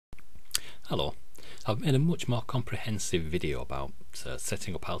Hello, I've made a much more comprehensive video about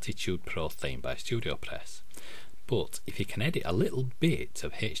setting up Altitude Pro theme by StudioPress, but if you can edit a little bit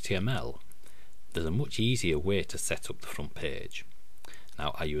of HTML, there's a much easier way to set up the front page.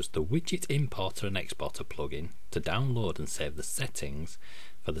 Now, I use the Widget Importer and Exporter plugin to download and save the settings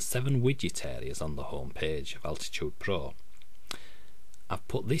for the 7 widget areas on the home page of Altitude Pro. I've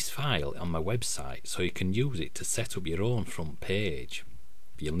put this file on my website so you can use it to set up your own front page.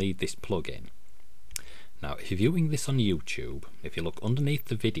 You'll need this plugin. Now, if you're viewing this on YouTube, if you look underneath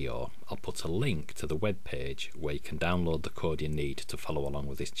the video, I'll put a link to the web page where you can download the code you need to follow along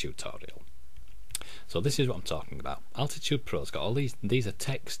with this tutorial. So this is what I'm talking about. Altitude Pro's got all these are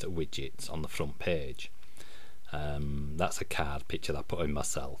text widgets on the front page. That's a card picture that I put in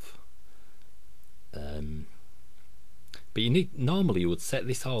myself. But normally you would set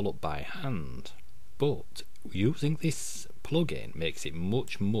this all up by hand, but using this plugin makes it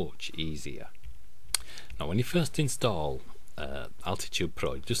much easier. Now, when you first install Altitude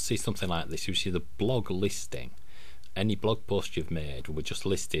Pro, you just see something like this. You see the blog listing. Any blog post you've made will be just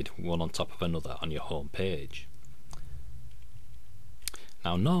listed one on top of another on your home page.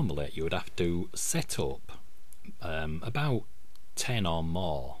 Now, normally you would have to set up about 10 or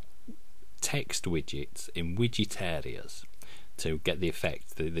more text widgets in widget areas to get the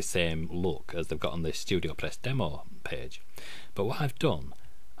effect, the same look as they've got on the StudioPress demo page. But what I've done,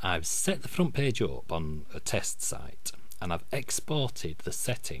 I've set the front page up on a test site and I've exported the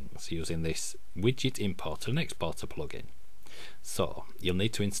settings using this Widget Importer and Exporter plugin. So you'll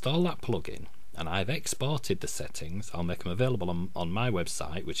need to install that plugin, and I've exported the settings. I'll make them available on my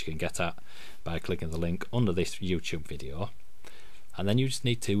website, which you can get at by clicking the link under this YouTube video, and then you just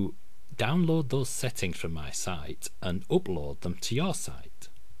need to download those settings from my site and upload them to your site.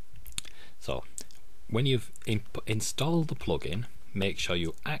 So when you've installed the plugin, make sure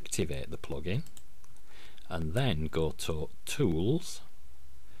you activate the plugin and then go to Tools,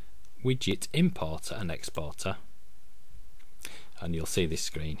 Widget Importer and Exporter, and you'll see this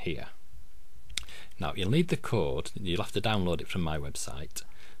screen here. Now, you'll need the code. You'll have to download it from my website,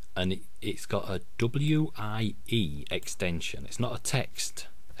 and it's got a WIE extension. It's not a text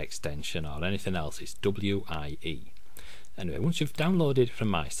extension or anything else, it's WIE. Anyway, once you've downloaded it from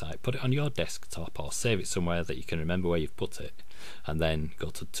my site, put it on your desktop or save it somewhere that you can remember where you've put it, and then go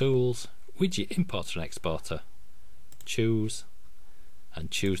to Tools, Widget Importer and Exporter, choose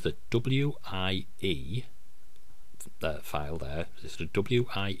the WIE file there. It's the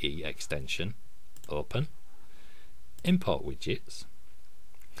WIE extension. Open, import widgets.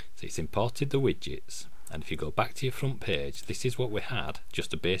 So it's imported the widgets, and if you go back to your front page, this is what we had,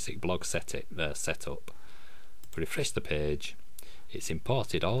 just a basic blog setup. Refresh the page. It's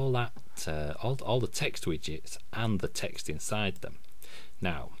imported all that, all the text widgets and the text inside them.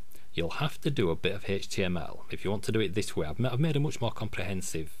 Now, you'll have to do a bit of HTML if you want to do it this way. I've made a much more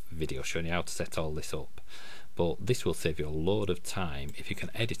comprehensive video showing you how to set all this up, but this will save you a load of time if you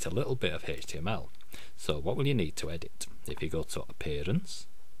can edit a little bit of HTML. So what will you need to edit? If you go to Appearance,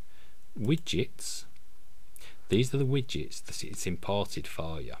 Widgets, these are the widgets that it's imported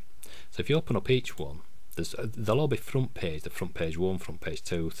for you. So if you open up each one, they'll all be front page, the front page 1, front page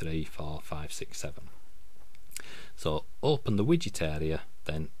 2, 3, 4, 5, 6, 7. So open the widget area,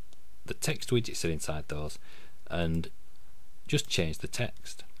 then the text widgets are inside those, and just change the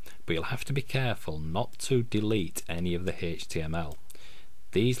text. But you'll have to be careful not to delete any of the HTML.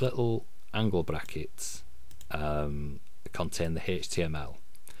 These little angle brackets contain the HTML,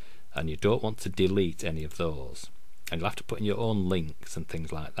 and you don't want to delete any of those, and you'll have to put in your own links and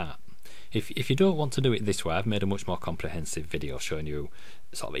things like that. If you don't want to do it this way, I've made a much more comprehensive video showing you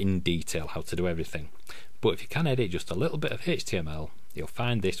sort of in detail how to do everything. But if you can edit just a little bit of HTML, you'll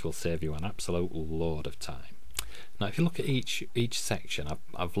find this will save you an absolute load of time. Now, if you look at each section,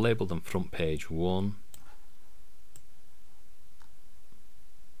 I've labelled them front page 1,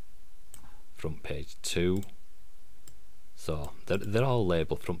 front page 2. So they're all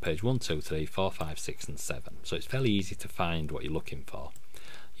labelled front page 1, 2, 3, 4, 5, 6 and 7. So it's fairly easy to find what you're looking for.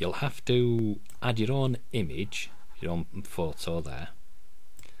 You'll have to add your own image, your own photo there,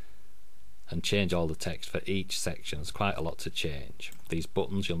 and change all the text for each section. There's quite a lot to change. These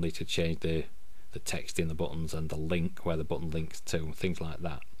buttons, you'll need to change the text in the buttons and the link where the button links to, things like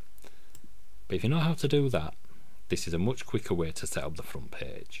that. But if you know how to do that, this is a much quicker way to set up the front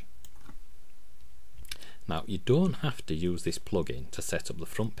page. Now, you don't have to use this plugin to set up the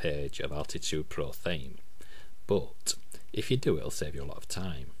front page of Altitude Pro theme, but if you do, it'll save you a lot of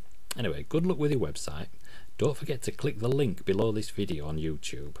time. Anyway, good luck with your website. Don't forget to click the link below this video on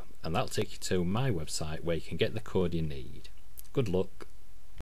YouTube, and that'll take you to my website where you can get the code you need. Good luck.